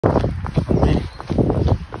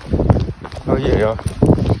yeah, y'all.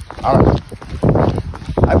 Alright.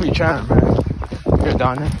 I be trying, man. You're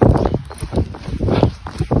down there.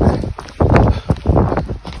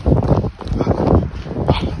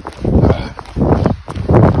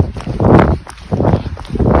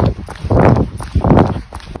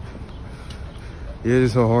 Yeah,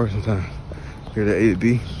 it's so hard sometimes. Here to A to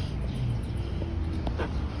B.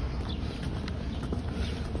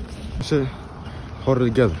 Shit, hold it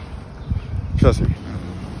together. Trust me.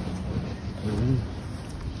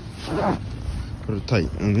 Put it tight, you know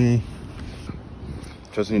what I mean?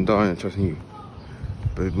 Trusting your dog and trusting you.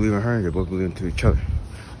 But they believe in her and they both believe into each other.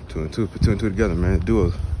 Two and two, put two and two together, man.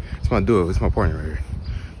 Duo. It's my duo, it's my partner right here.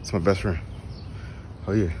 It's my best friend.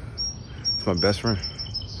 Oh yeah. It's my best friend.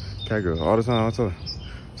 Cat girl, all the time, I tell her.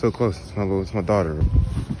 So close, it's my daughter.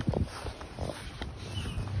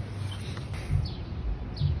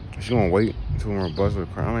 She gonna wait until we're bust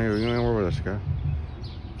with crying. I mean, you ain't worry about that shit, guy.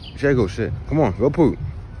 She gotta go shit. Come on, go poop.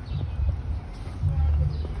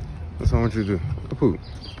 That's what I want you to do. Go poop.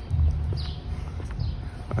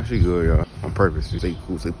 She good, y'all. On purpose. She stay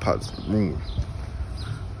cool, stay pots room.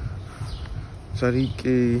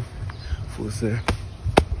 Shariki. Full set.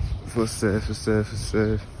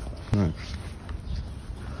 Right.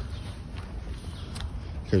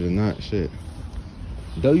 Cause if not, shit.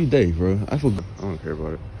 W day, bro. I feel good. I don't care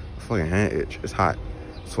about it. Fucking hand itch. It's hot.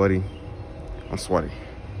 Sweaty. I'm sweaty.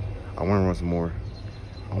 I want to run some more.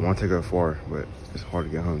 I want to take her far, but it's hard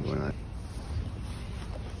to get home doing that.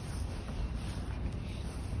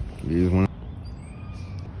 You just want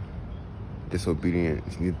disobedient.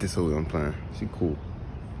 She's disobedient. I'm playing. She cool.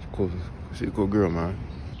 She cool. She's a cool girl, man.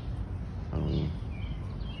 I'm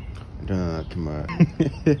trying to come out.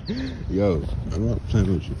 Yo, I'm not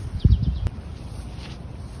playing with you.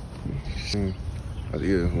 I think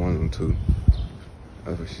it's one of them two.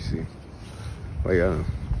 That's what she see. But yeah,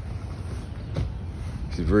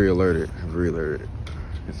 she's very alerted. Very alerted.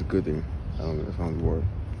 It's a good thing. I don't be worried.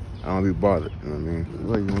 I don't be bothered. You know what I mean?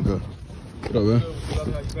 Where you wanna go? What up,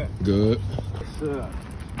 man? Good. What's up?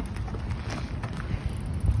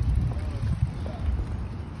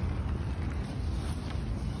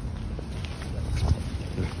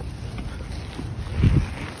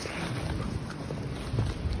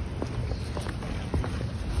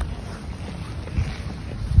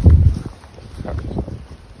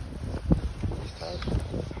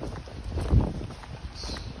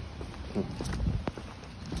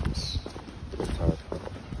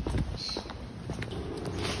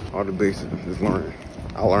 All the basics is learning.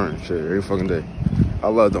 I learn shit every fucking day. I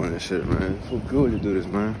love doing this shit, man. It's so good to do this,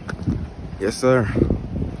 man. Yes, sir.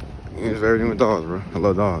 It's everything with dogs, bro. I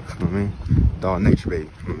love dogs, you know what I mean? Dog nature, baby.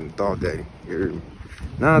 I'm a dog daddy. You heard me?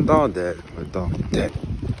 Not a dog dad, but dog daddy.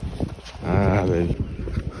 Ah, baby.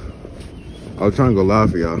 I was trying to go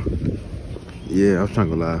live for y'all. Yeah, I was trying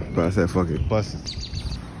to go live, but I said, fuck it. Bust it.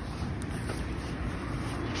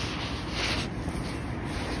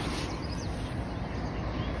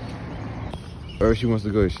 Wherever she wants to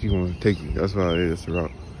go, she wants to take you. That's why it is, that's the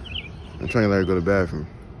route. I'm trying to let her go to the bathroom.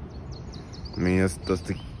 I mean, that's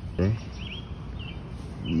the... Bro. Yeah.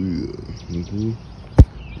 Nigga.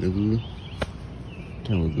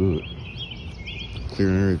 Turn look good.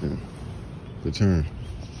 Clearing everything. Good turn.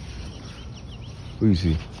 What do you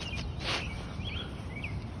see?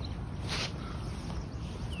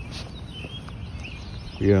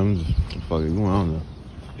 Yeah, I'm just fucking going, I don't know.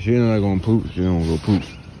 She ain't not gonna poop, she don't go poop.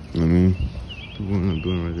 You know what I mean? What I'm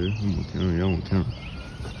doing right there. I'm on camera, y'all on camera.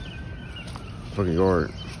 Fucking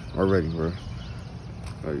yard already, bro.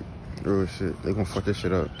 Like, real shit. They gonna fuck that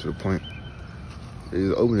shit up to the point. They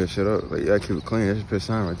just open that shit up. Like, yeah, keep it clean. That's just piss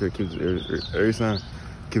sign right there. Keep it every sign.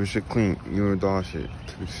 Keep it shit clean. You and the dog shit.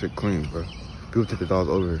 Keep it shit clean, bro. People take the dogs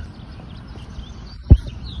over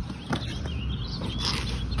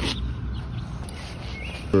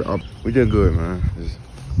here. We did good, man. Just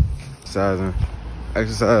sizing,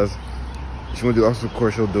 exercise. If she want to do obstacle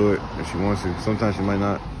course, she'll do it if she wants to. Sometimes she might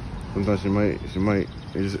not. Sometimes she might.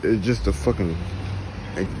 It's just a fucking.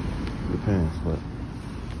 It depends, but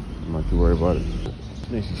I'm not too worried about it. I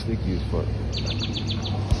think she's sneaky as fuck.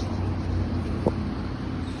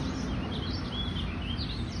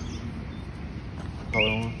 Hold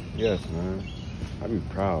on. Yes, man. I be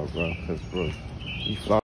proud, bro. Cause bro, you fly.